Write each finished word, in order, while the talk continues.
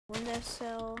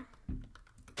windowsill.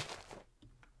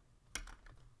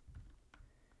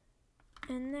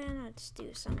 And then let's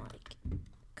do some like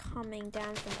coming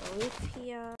down from the roof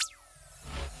here.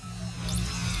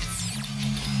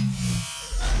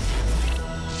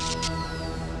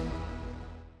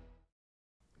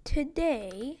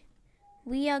 Today,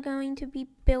 we are going to be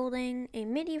building a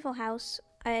medieval house.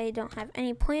 I don't have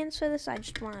any plans for this, I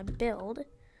just want to build.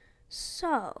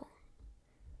 So,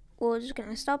 we're just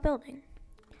gonna start building.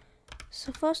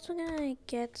 So first we're gonna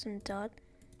get some dirt.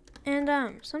 And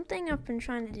something I've been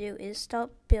trying to do is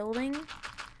start building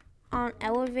on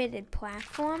elevated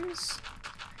platforms.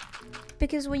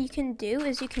 Because what you can do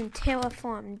is you can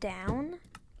terraform down.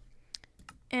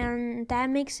 And that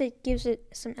gives it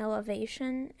some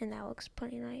elevation, and that looks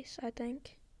pretty nice, I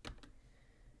think.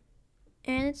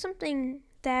 And it's something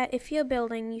that if you're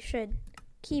building, you should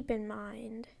keep in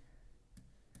mind,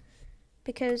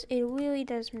 because it really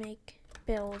does make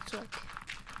builds look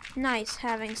nice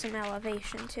having some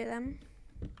elevation to them.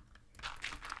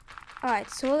 Alright,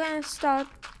 so we're gonna start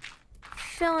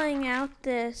filling out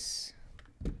this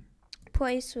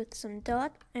place with some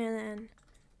dirt, and then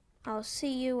I'll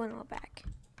see you when we're back.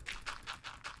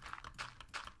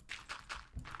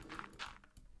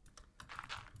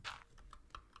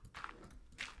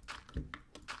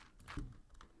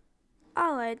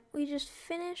 Alright, we just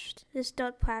finished this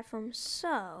dirt platform,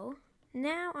 so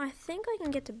now I think I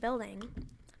can get to building.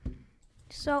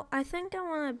 So I think I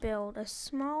want to build a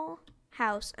small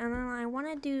house, and then I want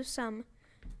to do some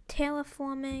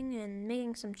terraforming and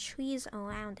making some trees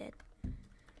around it.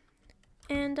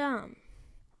 And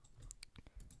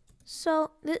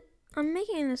so I'm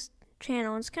making this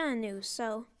channel, it's kind of new,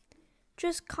 so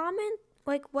just comment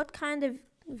like what kind of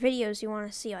videos you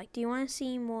want to see. Like, do you want to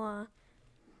see more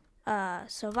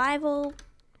survival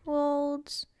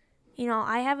worlds? You know,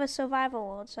 I have a survival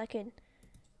world, so I could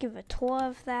give a tour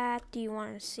of that. Do you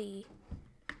want to see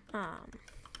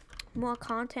more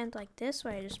content like this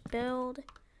where I just build?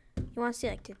 You want to see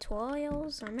like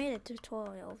tutorials? I made a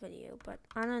tutorial video, but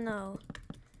I don't know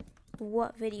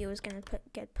what video is going to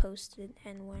get posted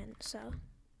and when, so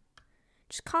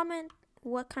just comment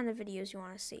what kind of videos you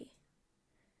want to see.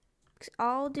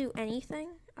 I'll do anything,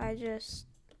 I just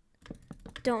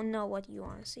don't know what you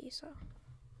want to see, so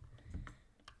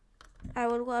I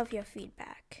would love your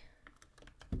feedback.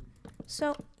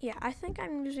 So yeah, I think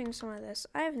I'm using some of this.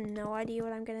 I have no idea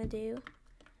what I'm gonna do.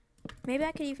 Maybe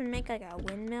I could even make like a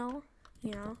windmill,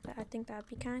 you know, I think that'd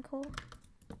be kind of cool.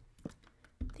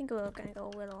 I think we're gonna go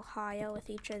a little higher with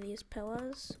each of these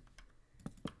pillars.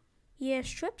 Yeah,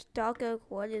 stripped dark oak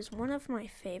wood is one of my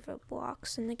favorite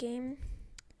blocks in the game.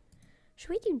 Should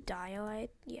we do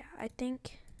diorite? Yeah, I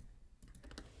think,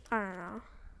 I don't know.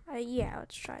 Yeah,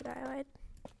 let's try diorite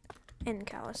and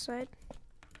calcite.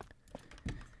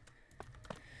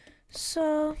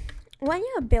 So, when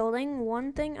you're building,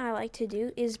 one thing I like to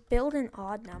do is build in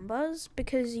odd numbers,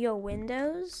 because your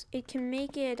windows, it can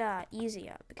make it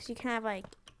easier, because you can have like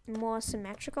more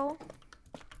symmetrical.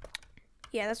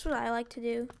 Yeah, that's what I like to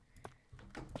do.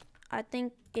 I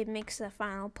think it makes the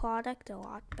final product a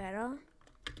lot better.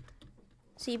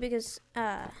 See, because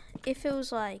if it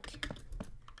was like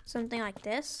something like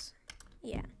this,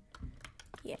 yeah,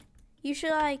 you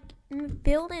should like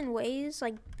build in ways,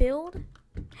 like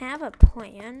have a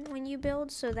plan when you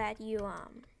build, so that you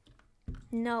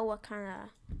know what kind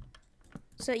of,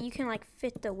 so you can like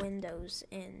fit the windows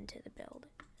into the build.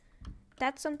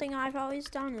 That's something I've always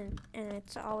done, and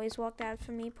it's always worked out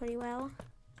for me pretty well.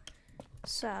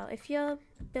 So if you're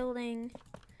building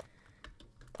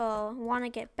or want to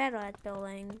get better at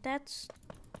building, that's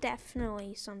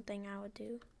definitely something I would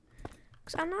do.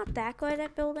 Because I'm not that good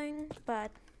at building,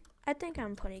 but I think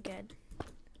I'm pretty good.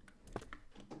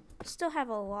 Still have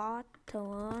a lot to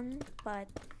learn, but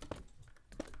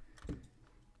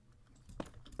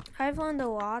I've learned a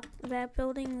lot about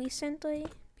building recently,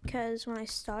 because when I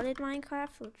started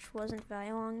Minecraft, which wasn't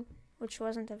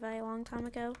a very long time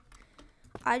ago,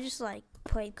 I just like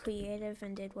played creative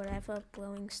and did whatever,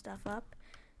 blowing stuff up.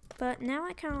 But now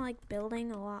I kind of like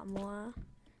building a lot more.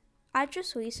 I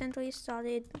just recently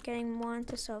started getting more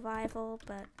into survival,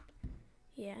 but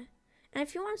yeah. And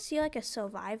if you want to see like a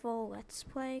survival let's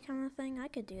play kind of thing, I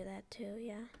could do that too,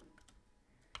 yeah.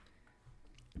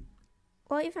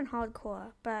 Or even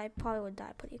hardcore, but I probably would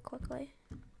die pretty quickly.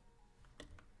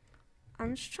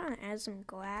 I'm just trying to add some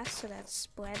glass so that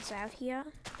spreads out here.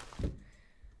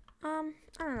 I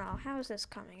don't know, how is this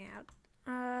coming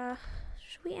out?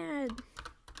 Should we add,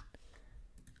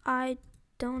 I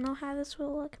don't know how this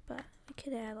will look, but we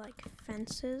could add like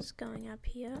fences going up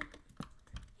here.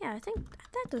 Yeah, I think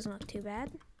that doesn't look too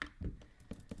bad.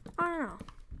 I don't know.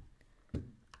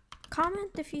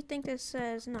 comment if you think this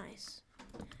is nice.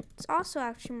 It's also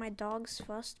actually my dog's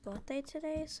first birthday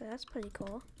today, so that's pretty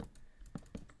cool.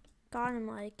 Got him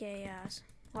like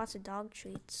lots of dog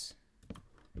treats.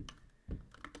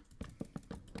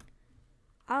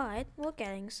 Alright, we're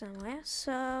getting somewhere,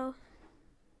 so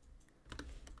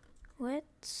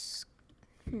let's,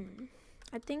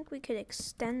 I think we could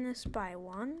extend this by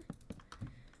 1.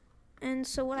 And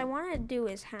so what I want to do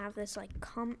is have this like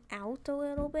come out a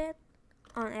little bit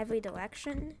on every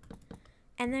direction,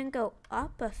 and then go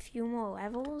up a few more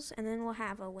levels, and then we'll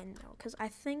have a windmill, because I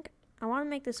think I want to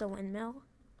make this a windmill.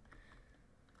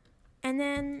 And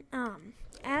then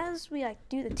as we like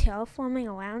do the terraforming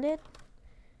around it,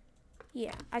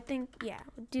 I think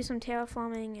we'll do some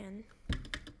terraforming and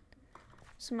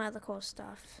some other cool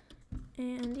stuff.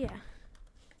 And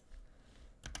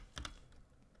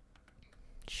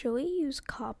should we use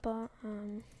copper?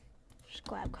 Just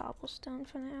grab cobblestone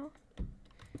for now.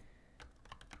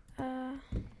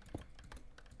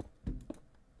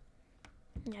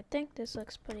 Yeah, I think this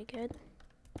looks pretty good.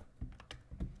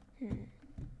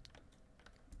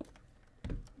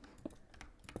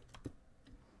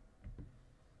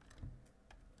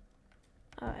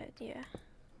 Alright, yeah.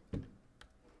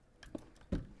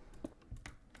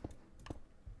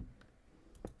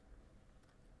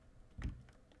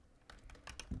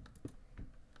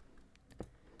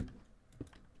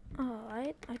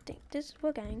 Alright, I think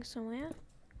we're getting somewhere.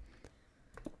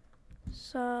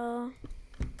 So,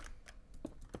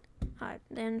 alright,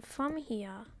 then from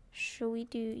here, should we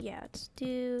do, let's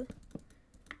do,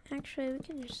 actually we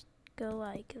can just go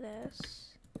like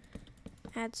this.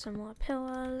 Add some more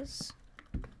pillars.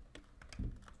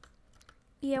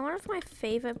 Yeah, one of my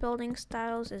favorite building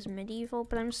styles is medieval,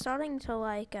 but I'm starting to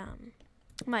like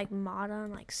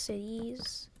modern, like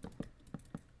cities.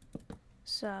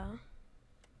 So,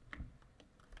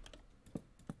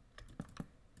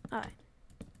 alright.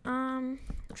 I'm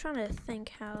trying to think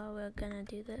how we're gonna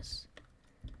do this.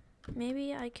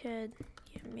 Maybe I could,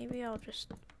 maybe I'll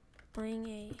just bring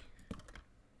a,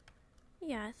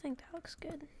 I think that looks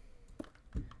good.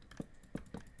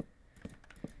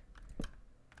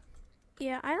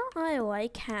 Yeah, I don't really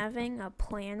like having a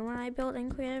plan when I build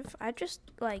in creative. I just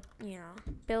like,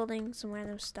 building some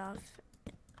random stuff.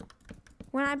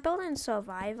 When I build in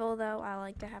survival though, I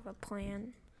like to have a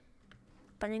plan.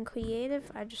 But in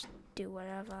creative, I just do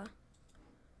whatever.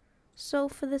 So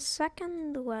for the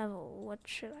second level, what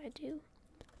should I do?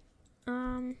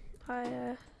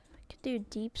 I could do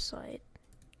deep slate.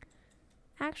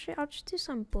 Actually, I'll just do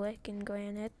some brick and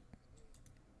granite.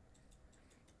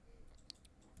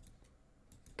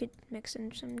 Could mix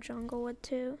in some jungle wood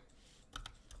too.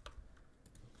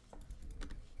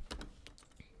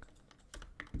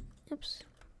 Oops.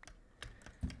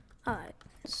 Alright,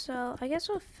 so I guess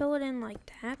we'll fill it in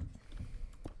like that.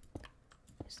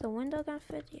 Is the window gonna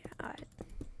fit? Yeah, alright.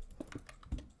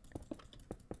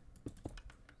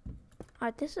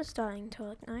 Alright, this is starting to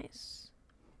look nice.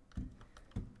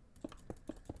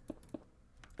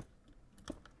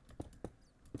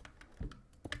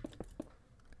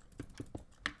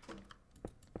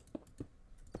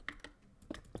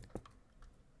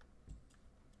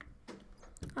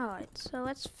 Alright, so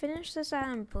let's finish this out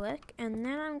in brick, and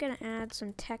then I'm gonna add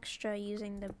some texture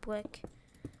using the brick,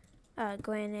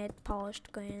 granite,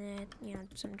 polished granite,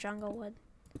 some jungle wood.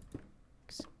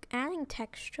 Adding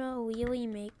texture really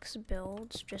makes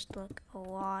builds just look a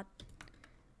lot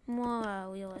more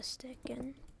realistic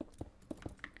and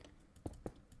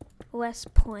less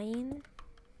plain.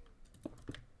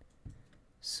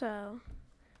 So,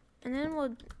 and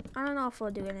then I don't know if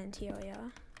we'll do an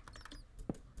interior.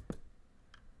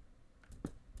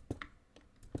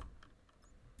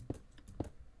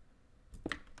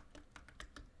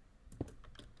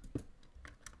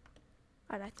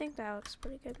 I think that looks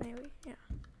pretty good, maybe, yeah.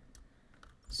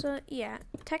 So,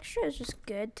 texture is just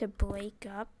good to break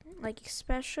up, like,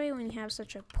 especially when you have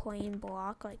such a plain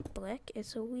block like brick.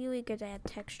 It's really good to add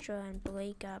texture and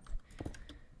break up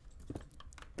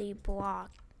the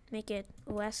block. Make it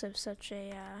less of such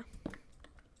a,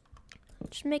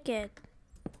 just make it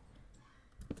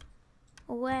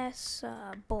less,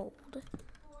 bold.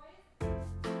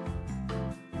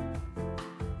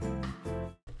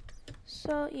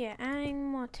 So adding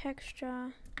more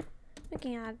texture, we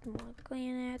can add more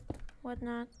granite,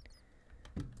 whatnot.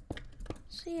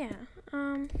 So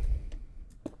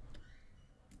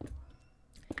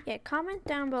comment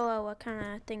down below what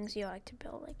kind of things you like to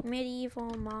build, like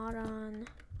medieval, modern.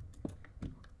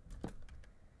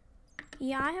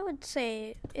 I would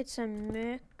say it's a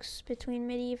mix between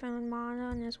medieval and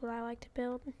modern is what I like to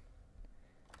build.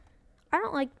 I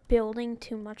don't like building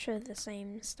too much of the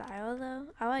same style though.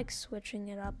 I like switching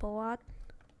it up a lot.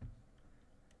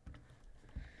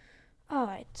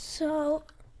 Alright, so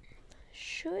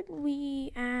should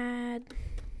we add...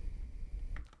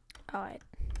 Alright,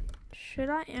 should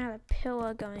I add a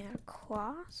pillar going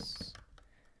across?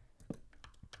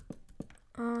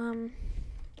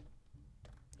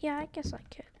 Yeah, I guess I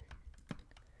could.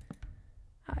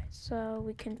 Alright, so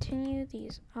we continue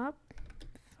these up.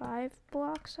 5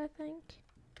 blocks, I think.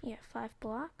 Yeah, 5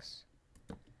 blocks.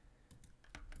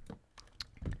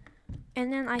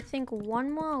 And then I think one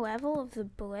more level of the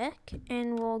brick,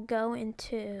 and we'll go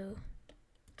into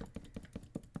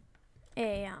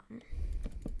a,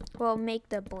 we'll make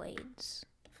the blades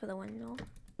for the windmill.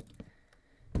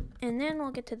 And then we'll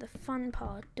get to the fun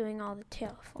part, doing all the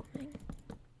terraforming.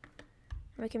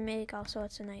 We can make all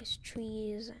sorts of nice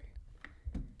trees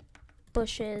and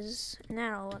bushes, and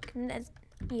that'll look,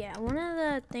 yeah, one of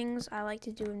the things I like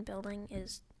to do in building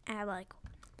is add like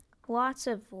lots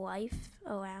of life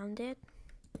around it,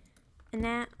 and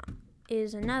that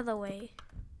is another way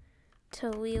to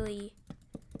really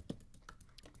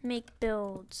make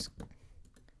builds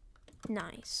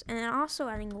nice. And then also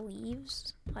adding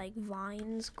leaves, like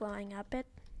vines growing up it.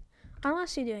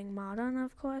 Unless you're doing modern,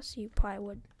 of course, you probably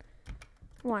would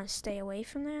want to stay away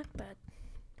from that, but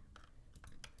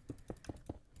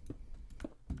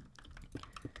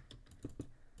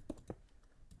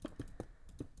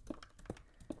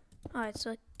alright,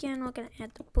 so again we're gonna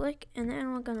add the brick, and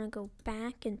then we're gonna go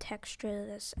back and texture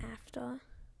this after.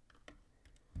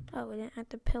 Oh, we didn't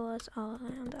add the pillars all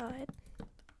around. Alright.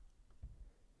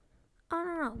 I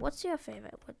don't know. What's your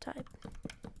favorite wood type?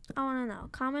 I want to know.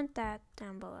 Comment that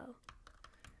down below.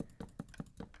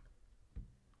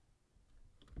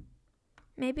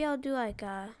 Maybe I'll do like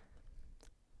a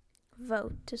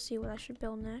vote to see what I should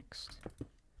build next.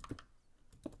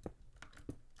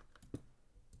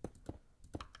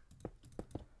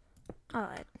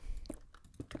 Alright.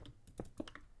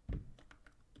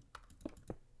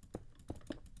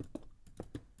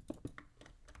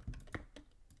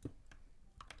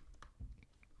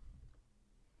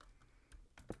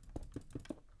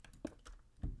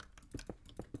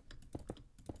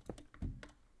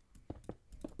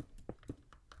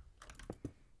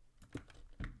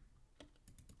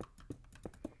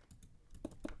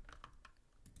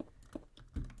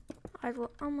 Alright, we're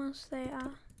almost there.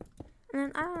 And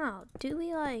then, I don't know, do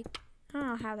we like, I don't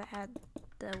know how to add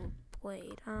the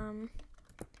blade.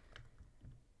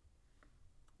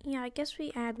 Yeah, I guess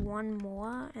we add one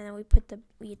more, and then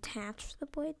we attach the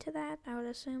blade to that, I would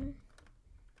assume.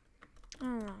 I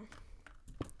don't know.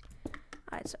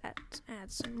 Alright, so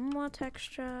add some more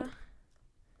texture.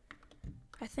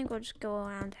 I think we'll just go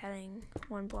around adding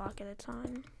one block at a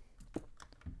time.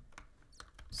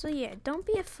 So yeah, don't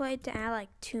be afraid to add like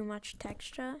too much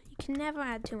texture. You can never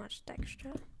add too much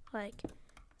texture. Like,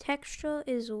 texture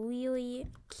is really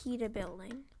key to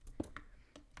building.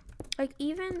 Like,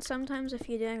 even sometimes if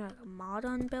you're doing like a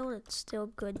modern build, it's still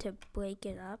good to break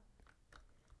it up,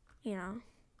 you know.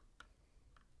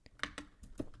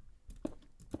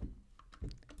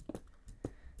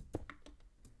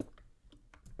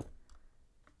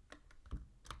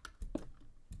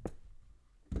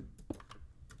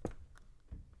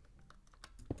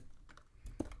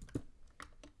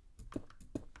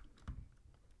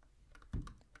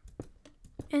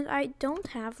 And I don't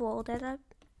have world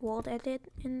edit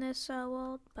in this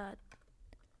world, but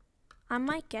I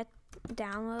might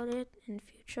download it in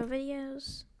future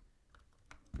videos.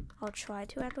 I'll try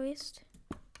to at least.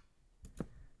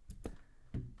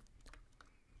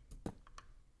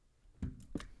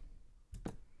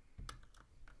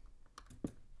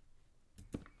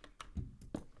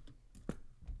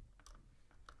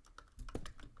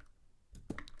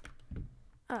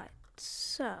 Alright,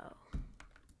 so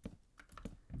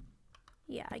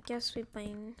yeah, I guess we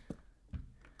bring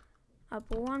up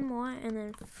one more, and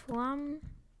then from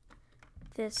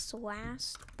this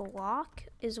last block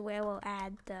is where we'll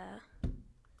add the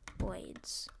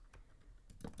blades.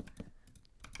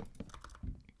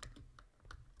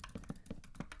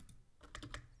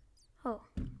 Oh,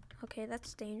 okay,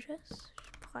 that's dangerous.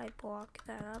 Should probably block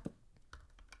that up.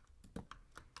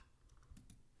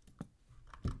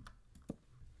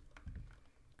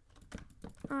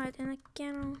 Alright, and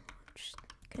again, just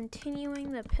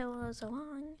continuing the pillars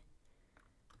along,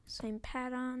 same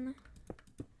pattern,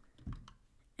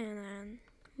 and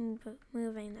then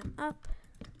moving them up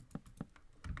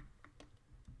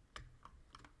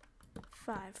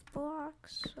 5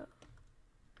 blocks, so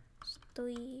it's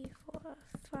 3, 4,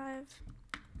 5.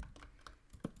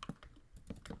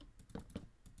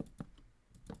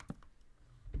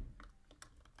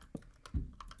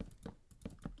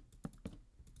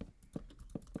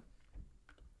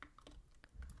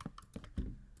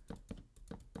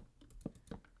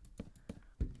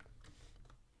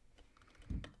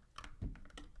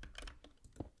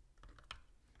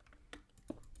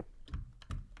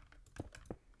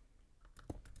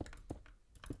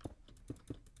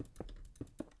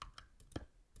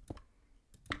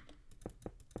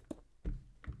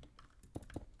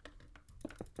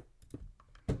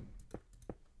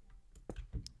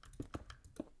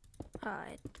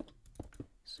 Alright.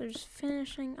 So just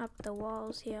finishing up the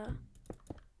walls here.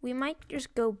 We might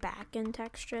just go back and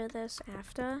texture this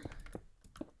after,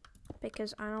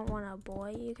 because I don't want to bore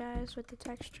you guys with the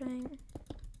texturing.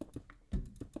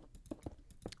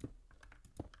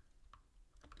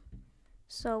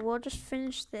 So we'll just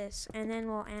finish this and then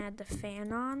we'll add the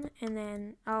fan on, and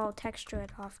then I'll texture it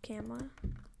off camera.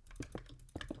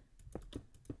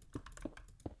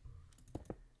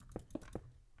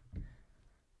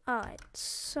 Alright,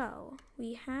 so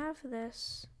we have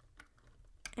this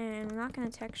and we're not going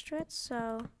to texture it,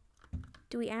 so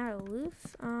do we add a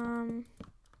roof? I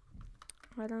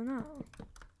don't know.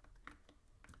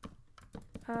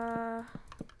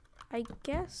 I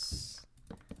guess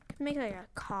could make like a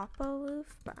copper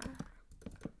roof, but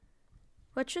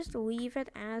let's just leave it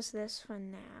as this for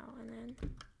now, and then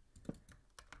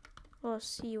we'll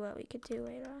see what we could do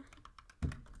later.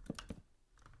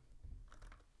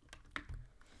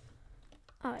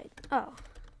 Alright, oh,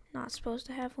 not supposed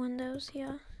to have windows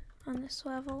here on this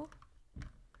level.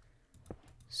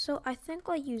 So I think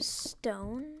I'll use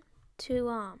stone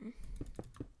to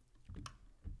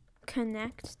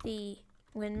connect the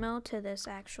windmill to this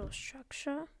actual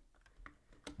structure.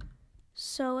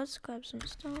 So let's grab some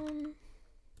stone.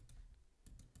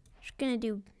 Just gonna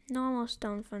do normal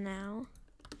stone for now.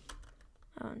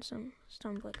 Oh, and some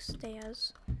stone brick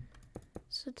stairs.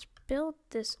 So let's build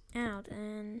this out,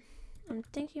 and I'm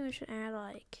thinking we should add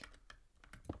like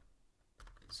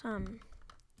something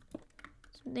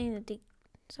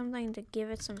to give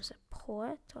it some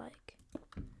support, like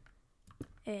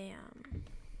a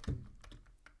let's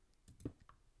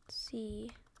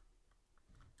see.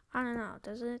 I don't know,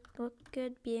 does it look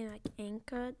good being like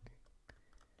anchored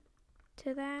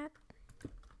to that?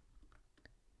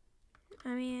 I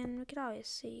mean, we could always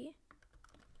see.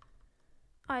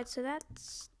 Alright, so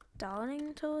that's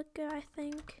starting to look good, I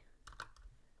think.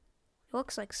 It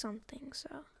looks like something,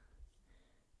 so.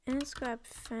 And let's grab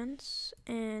fence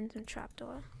and some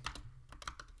trapdoors.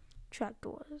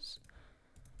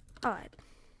 Alright.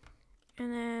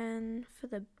 And then for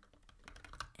the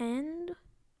end,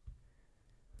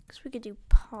 because we could do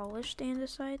polished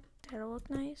andesite, that'll look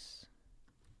nice.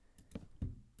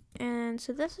 And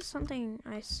so this is something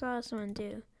I saw someone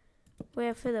do,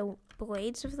 where for the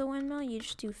blades of the windmill, you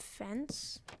just do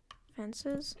fences,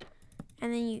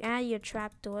 and then you add your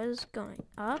trapdoors going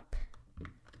up,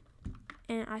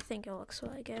 and I think it looks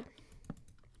really good.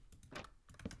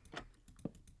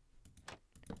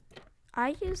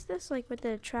 I use this like with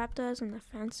the trapdoors and the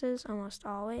fences almost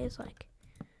always, like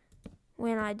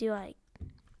when I do like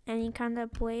any kind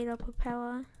of blade or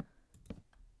propeller.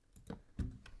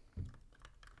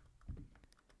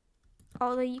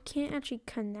 Although you can't actually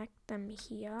connect them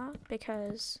here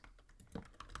because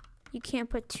you can't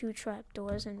put two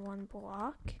trapdoors in one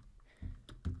block.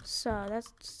 So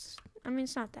that's, I mean,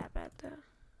 it's not that bad though.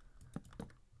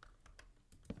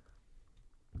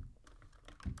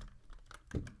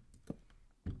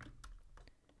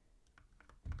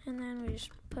 And then we just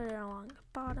put it along the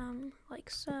bottom like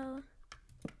so.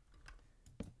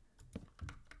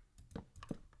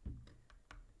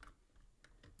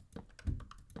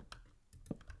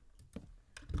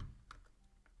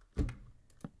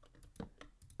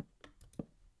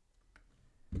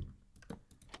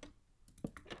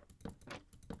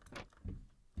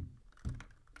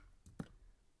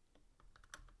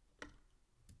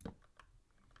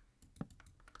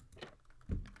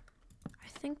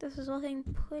 I think this is looking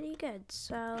pretty good,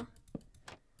 so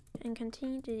and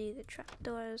continue to do the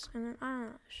trapdoors, and then I don't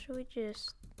know, should we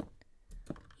just,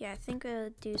 yeah, I think we'll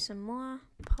do some more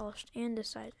polished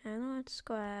andesite, and let's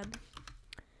grab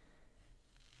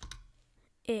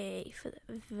for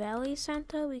the valley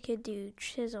center we could do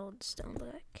chiseled stone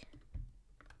brick,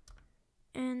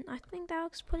 and I think that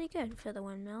looks pretty good for the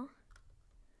windmill.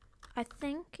 I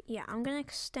think, yeah, I'm gonna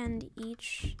extend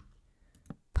each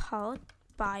part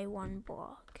by one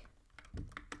block.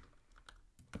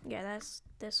 Yeah,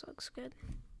 this looks good.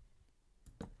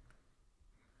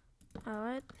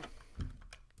 Alright.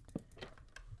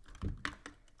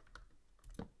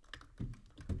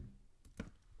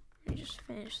 Let me just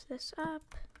finish this up.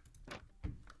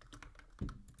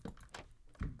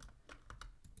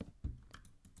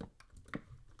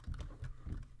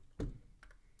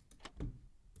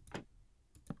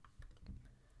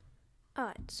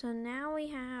 Alright, so now we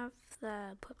have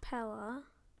the propeller,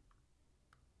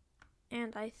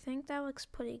 and I think that looks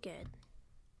pretty good.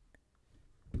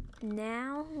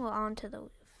 Now we're on to the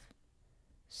roof.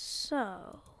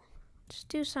 So let's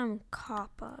do some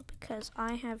copper, because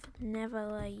I have never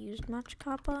really used much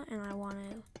copper and I want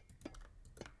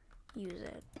to use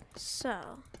it.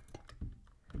 So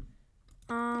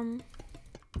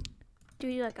do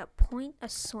we do like a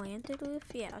slanted roof?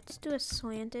 Yeah, let's do a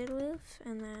slanted roof,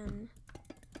 and then,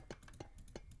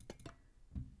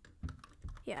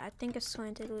 yeah, I think a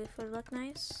slanted roof would look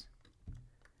nice.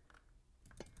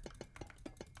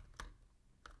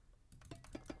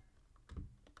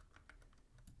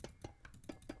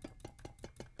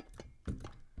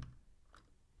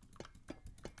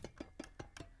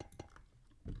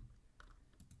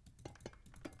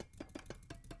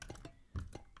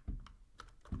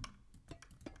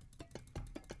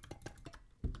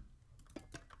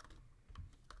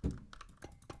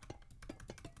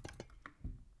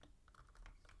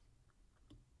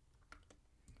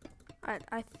 Alright,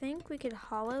 I think we could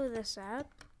hollow this out,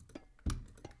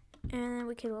 and then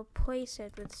we could replace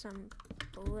it with some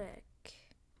brick.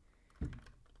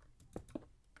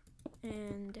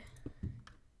 And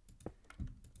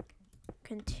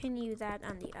continue that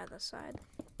on the other side.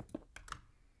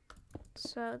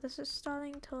 So this is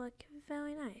starting to look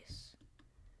very nice.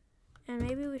 And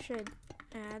maybe we should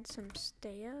add some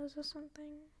stairs or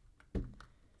something.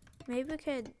 Maybe we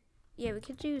could, yeah, we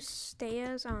could do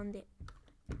stairs on the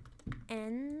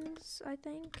ends, I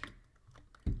think.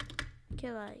 We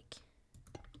could like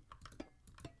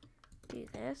do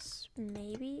this,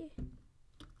 maybe.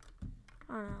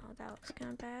 Oh no, that looks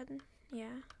kind of bad. Yeah.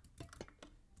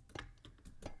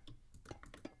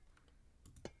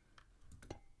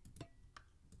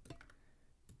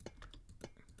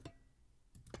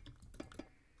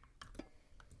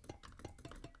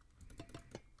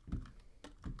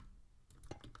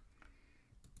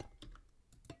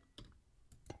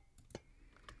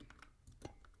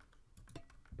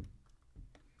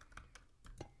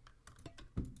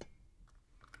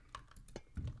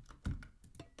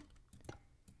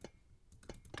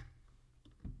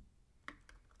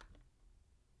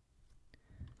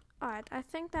 Alright, I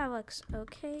think that looks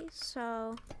okay,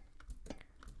 so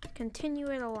continue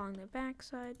it along the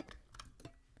backside.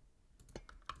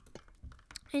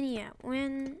 And yeah,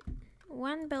 when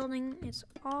building, it's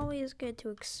always good to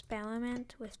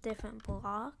experiment with different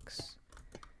blocks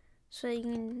so you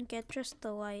can get just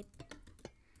the right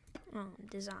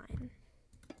design.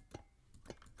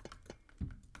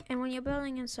 And when you're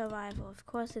building in survival, of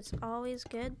course, it's always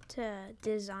good to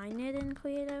design it in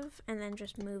creative and then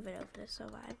just move it over to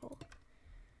survival.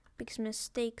 Because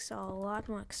mistakes are a lot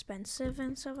more expensive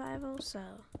in survival, so.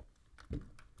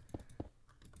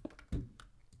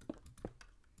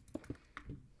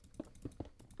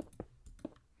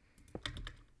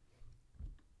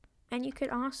 And you could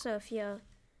also, if you're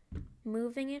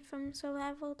moving it from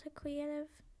survival to creative,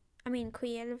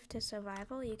 creative to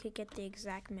survival, you could get the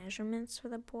exact measurements for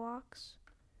the blocks.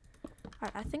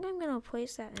 Alright, I think I'm gonna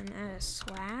place that in as a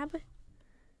slab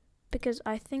because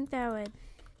I think that would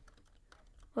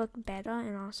look better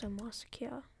and also more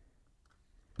secure.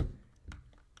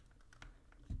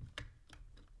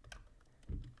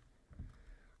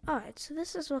 Alright, so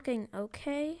this is looking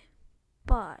okay,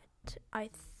 but I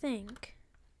think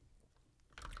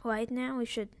right now we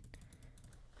should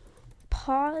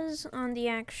pause on the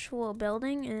actual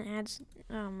building and add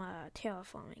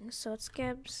terraforming. So let's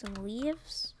get some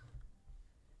leaves.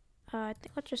 I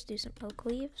think let's just do some oak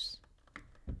leaves.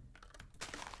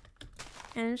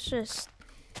 And let's just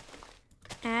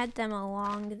add them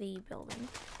along the building.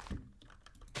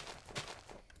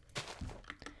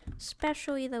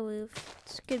 Especially the roof.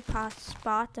 It's a good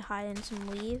spot to hide in some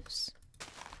leaves.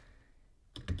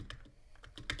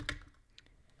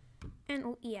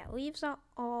 And yeah, leaves are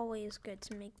always good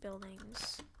to make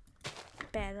buildings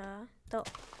better. Though,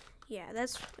 yeah,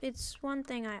 it's one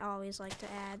thing I always like to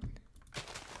add.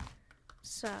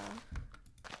 So,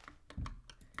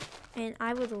 and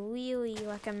I would really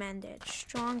recommend it,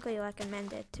 strongly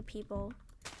recommend it to people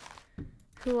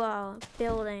who are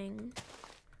building.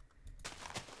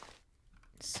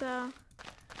 So,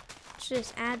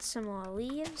 just add some more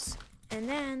leaves, and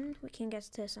then we can get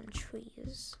to some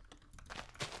trees.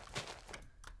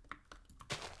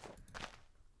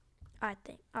 I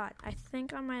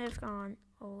think I might have gone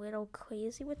a little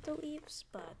crazy with the leaves,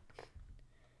 but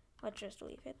let's just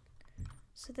leave it.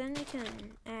 So then we can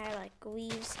add like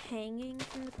leaves hanging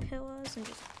from the pillars and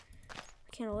just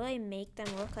can really make them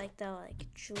look like they're like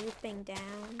drooping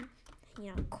down,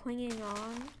 you know, clinging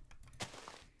on.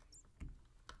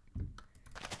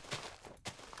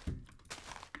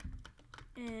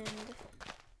 And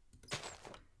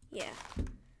yeah.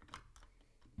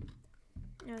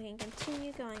 Now we can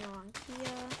continue going along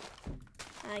here.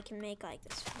 And I can make like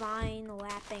this vine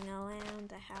lapping around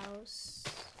the house.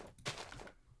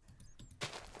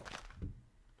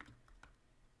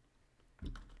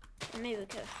 And maybe we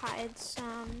could hide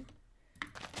some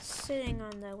sitting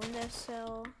on the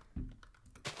windowsill.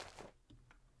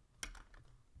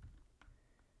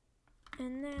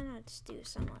 And then let's do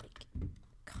some like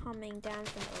coming down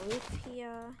from the roof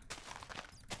here.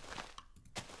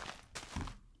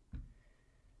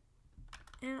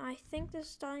 And I think this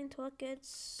is starting to look good,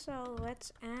 so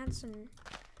let's add some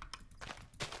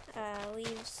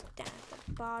leaves down at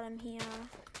the bottom here.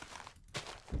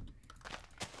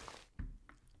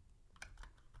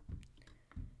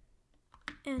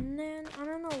 And then, I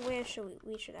don't know where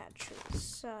we should add trees,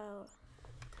 so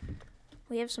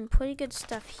we have some pretty good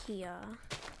stuff here.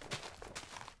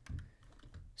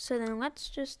 So then let's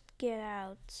just get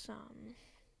out some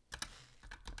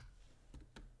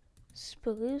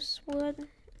spruce wood,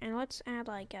 and let's add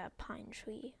like a pine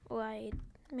tree, right,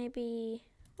 maybe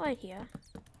right here.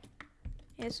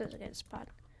 Yeah, this is a good spot.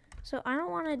 So I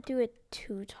don't want to do it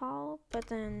too tall, but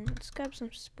then let's grab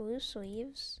some spruce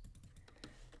leaves,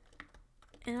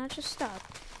 and I'll just start.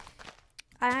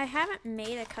 I haven't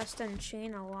made a custom tree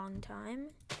in a long time,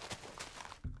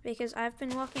 because I've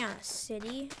been working on a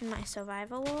city in my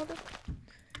survival world,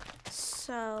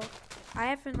 so I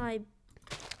haven't like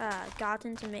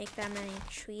gotten to make that many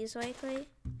trees lately.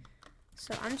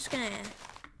 So I'm just gonna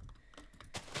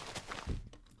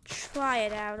try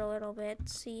it out a little bit,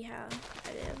 see how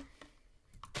I do.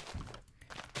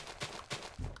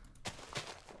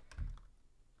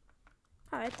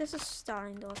 Alright, this is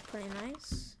starting to look pretty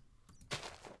nice.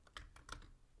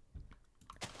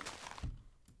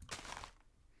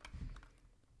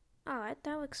 Alright,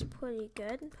 that looks pretty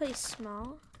good. Pretty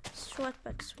small. Short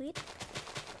but sweet.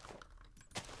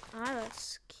 Alright,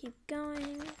 let's keep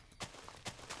going.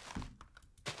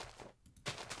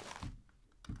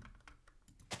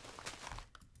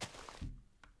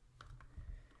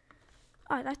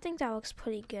 Alright, I think that looks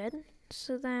pretty good.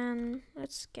 So then,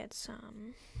 let's get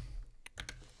some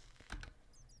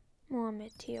more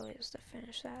materials to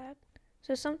finish that.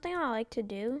 So something I like to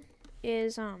do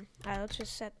is, alright, let's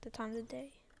just set the time of the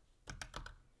day.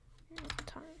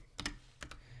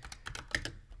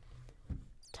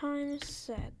 Time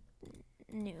set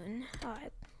noon.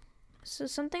 Alright. So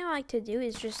something I like to do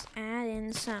is just add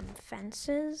in some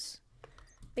fences,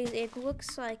 because it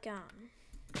looks like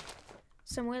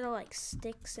some little like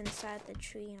sticks inside the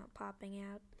tree, you know, popping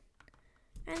out.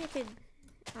 And you could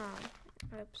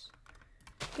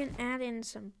you can add in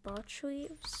some birch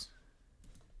leaves,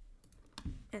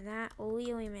 and that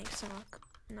really makes them look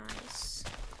nice.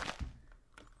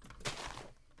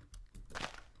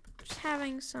 Just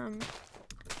having some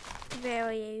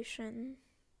variation.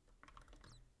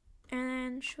 And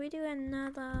then should we do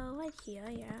another right here?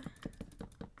 Yeah.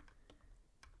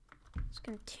 Let's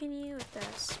continue with the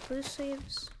spruce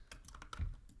leaves.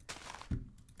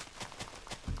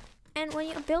 And when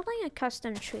you're building a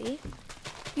custom tree,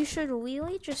 you should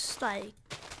really just like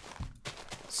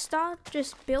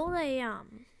build a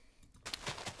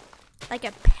like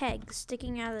a peg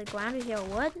sticking out of the ground with your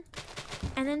wood,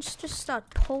 and then just start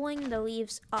pulling the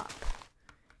leaves up.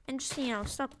 And just, you know,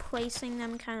 start placing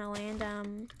them kind of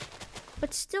random,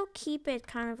 but still keep it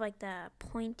kind of like the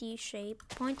pointy shape.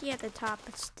 Pointy at the top,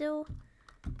 but still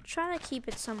try to keep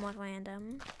it somewhat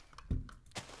random.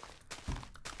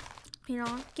 You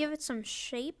know, give it some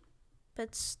shape,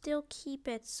 but still keep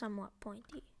it somewhat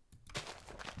pointy.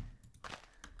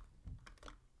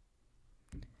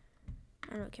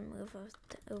 And we can move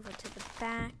over to the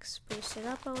back, spruce it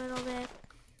up a little bit.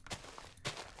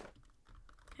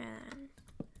 And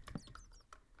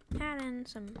add in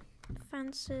some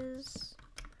fences,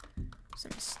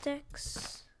 some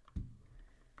sticks,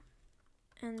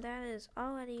 and that is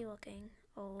already looking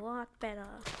a lot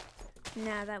better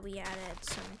now that we added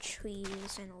some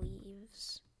trees and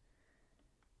leaves.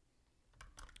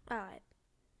 Alright,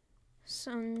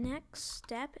 so next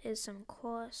step is some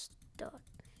coarse dirt,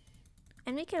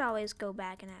 and we could always go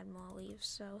back and add more leaves,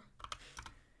 so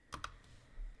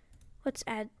let's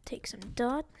take some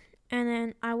dirt. And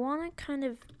then I want to kind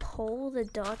of pull the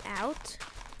dirt out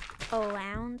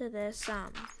around this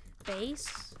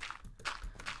base.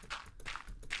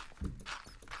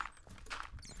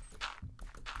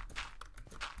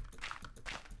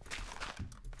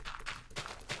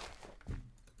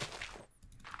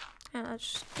 And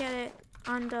let's just get it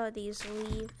under these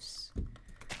leaves.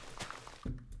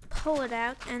 Pull it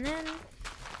out, and then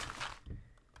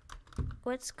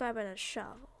let's grab a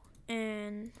shovel.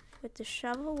 And with the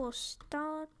shovel, we'll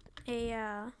start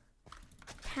a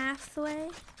pathway,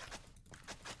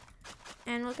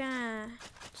 and we're gonna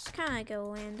just kind of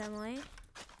go randomly,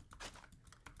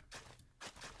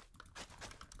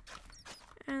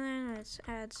 and then let's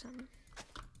add some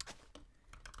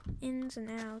ins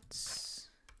and outs.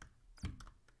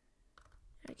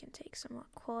 we can take some more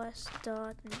coarse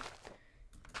dirt and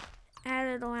add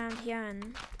it around here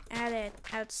and add it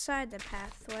outside the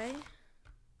pathway.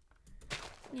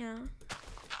 You know,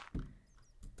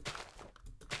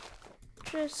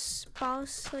 just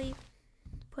sparsely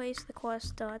place the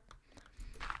coarse dirt,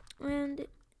 and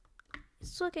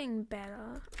it's looking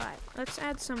better. Alright, let's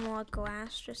add some more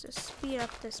glass just to speed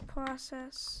up this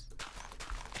process.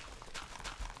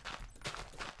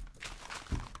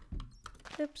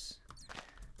 Oops.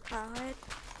 Alright.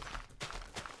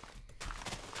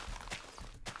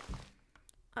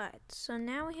 Alright, so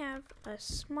now we have a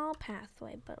small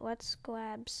pathway, but let's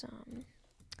grab some,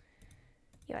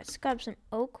 let's grab some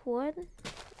oak wood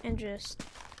and just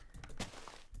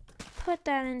put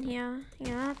that in here.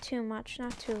 You know, not too much,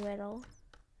 not too little.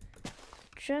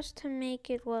 Just to make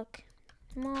it look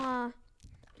more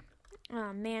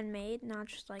man-made, not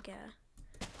just like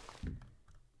a,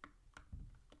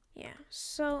 yeah.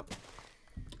 So,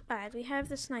 alright, we have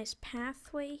this nice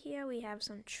pathway here. We have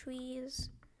some trees.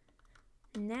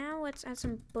 Now let's add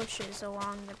some bushes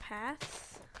along the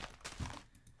path.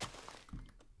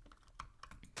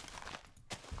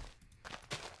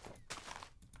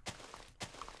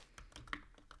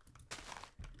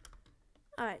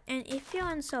 Alright, and if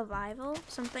you're in survival,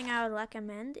 something I would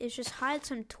recommend is just hide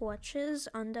some torches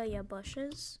under your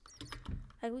bushes.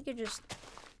 Like, we could just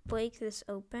break this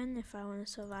open if I want a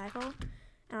survival,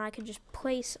 and I could just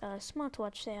place a small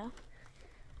torch there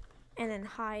and then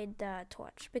hide the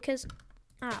torch. Because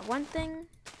one thing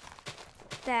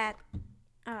that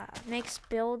makes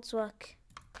builds look,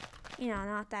 you know,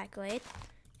 not that great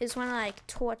is when like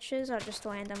torches are just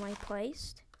randomly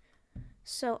placed.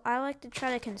 So I like to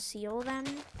try to conceal them.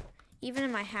 Even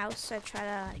in my house, I try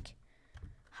to like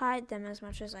hide them as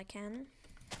much as I can.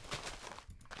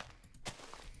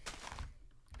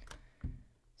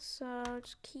 So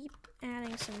just keep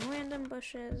adding some random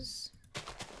bushes.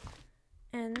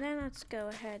 And then let's go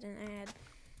ahead and add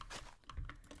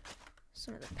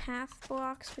some of the path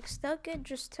blocks, because they're good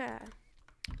just to,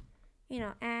 you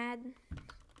know, add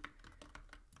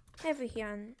over here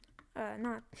and,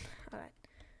 alright,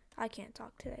 I can't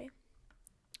talk today.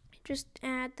 Just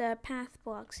add the path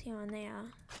blocks here and there.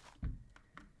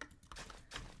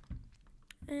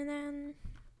 And then,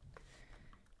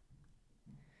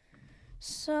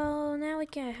 so now we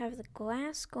can have the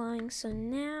glass going, so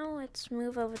now let's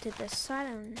move over to this side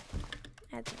and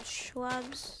add some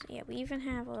shrubs. Yeah, we even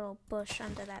have a little bush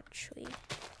under that tree.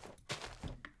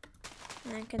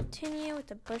 And then continue with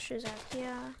the bushes out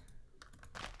here.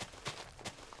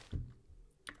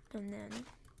 And then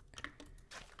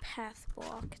path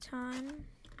block time.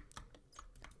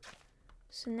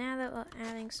 So now that we're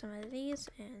adding some of these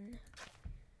in,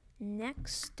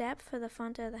 next step for the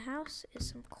front of the house is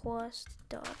some coarse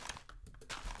dirt.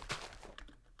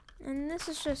 And this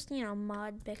is just, you know,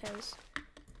 mud because,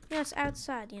 you know, it's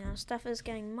outside, you know, stuff is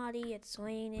getting muddy, it's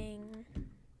raining.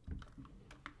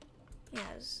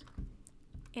 Yes,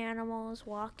 animals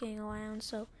walking around,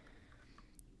 so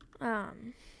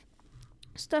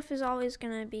stuff is always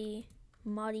gonna be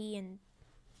muddy and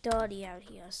dirty out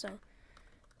here, so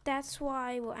that's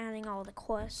why we're adding all the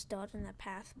coarse dirt in the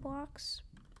path blocks.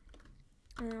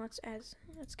 And then let's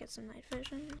get some night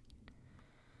vision.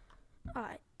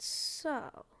 Alright,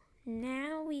 so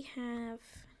now we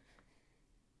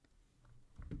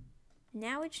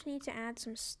just need to add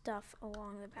some stuff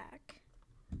along the back.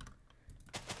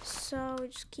 So we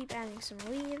just keep adding some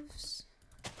leaves.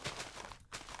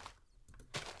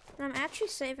 And I'm actually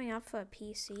saving up for a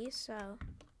PC, so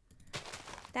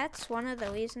that's one of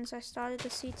the reasons I started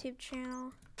this YouTube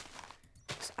channel.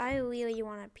 Because I really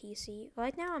want a PC.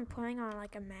 Right now I'm playing on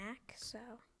like a Mac, so.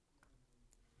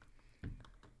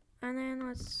 And then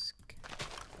let's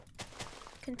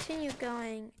continue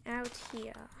going out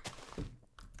here.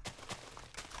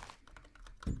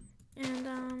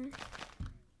 And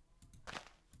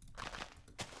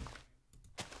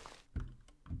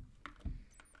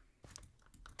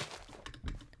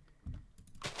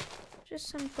just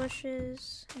some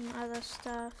bushes and other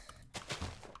stuff.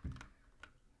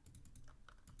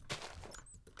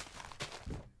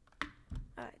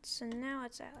 Alright, so now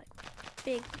it's at like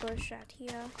big bush out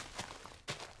here.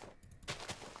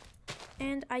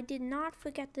 And I did not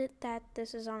forget that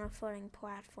this is on a floating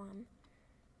platform,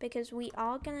 because we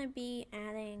are going to be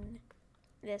adding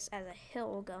this as a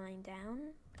hill going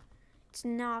down. It's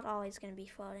not always going to be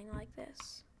floating like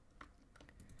this.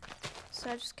 So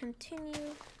I just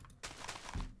continue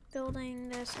building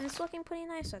this, and it's looking pretty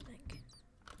nice, I think.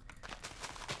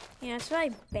 Yeah, it's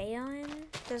very barren.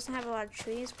 Doesn't have a lot of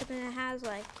trees, but then it has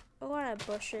like a lot of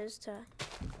bushes to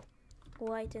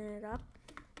lighten it up.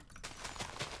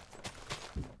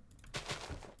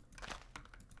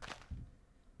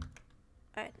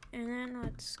 Alright, and then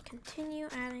let's continue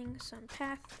adding some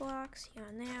path blocks here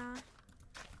and there.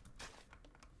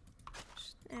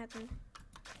 Just add them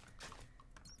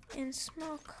in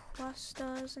small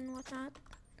clusters and whatnot.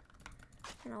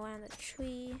 And around the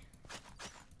tree.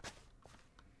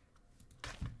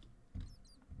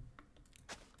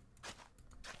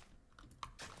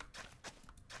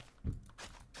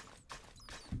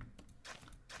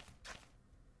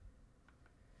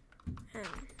 And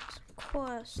some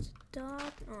coarse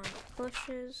dot on the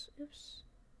bushes. Oops.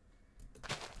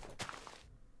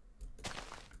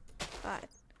 Alright.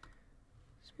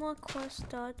 Small coarse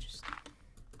dot just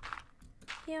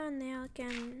here and there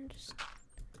again. Just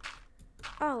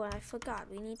oh, and I forgot.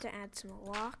 We need to add some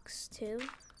rocks too.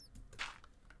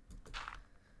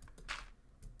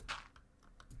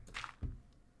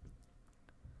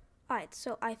 Alright,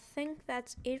 so I think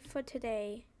that's it for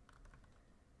today.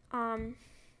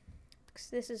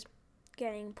 This is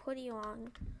getting pretty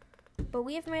long, but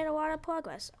we have made a lot of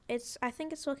progress. I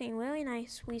think it's looking really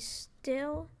nice. We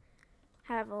still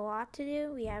have a lot to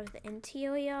do. We have the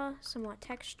interior, some more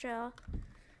texture,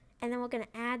 and then we're gonna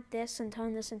add this and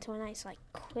turn this into a nice like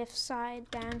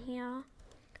cliffside down here.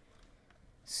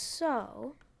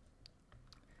 So,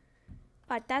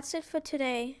 that's it for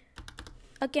today.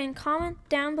 Again, comment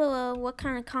down below what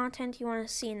kind of content you want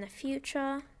to see in the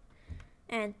future.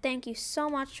 And thank you so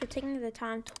much for taking the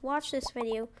time to watch this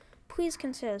video. Please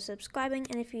consider subscribing,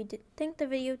 and if you think the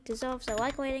video deserves a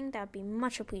like rating, that would be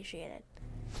much appreciated.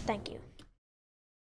 Thank you.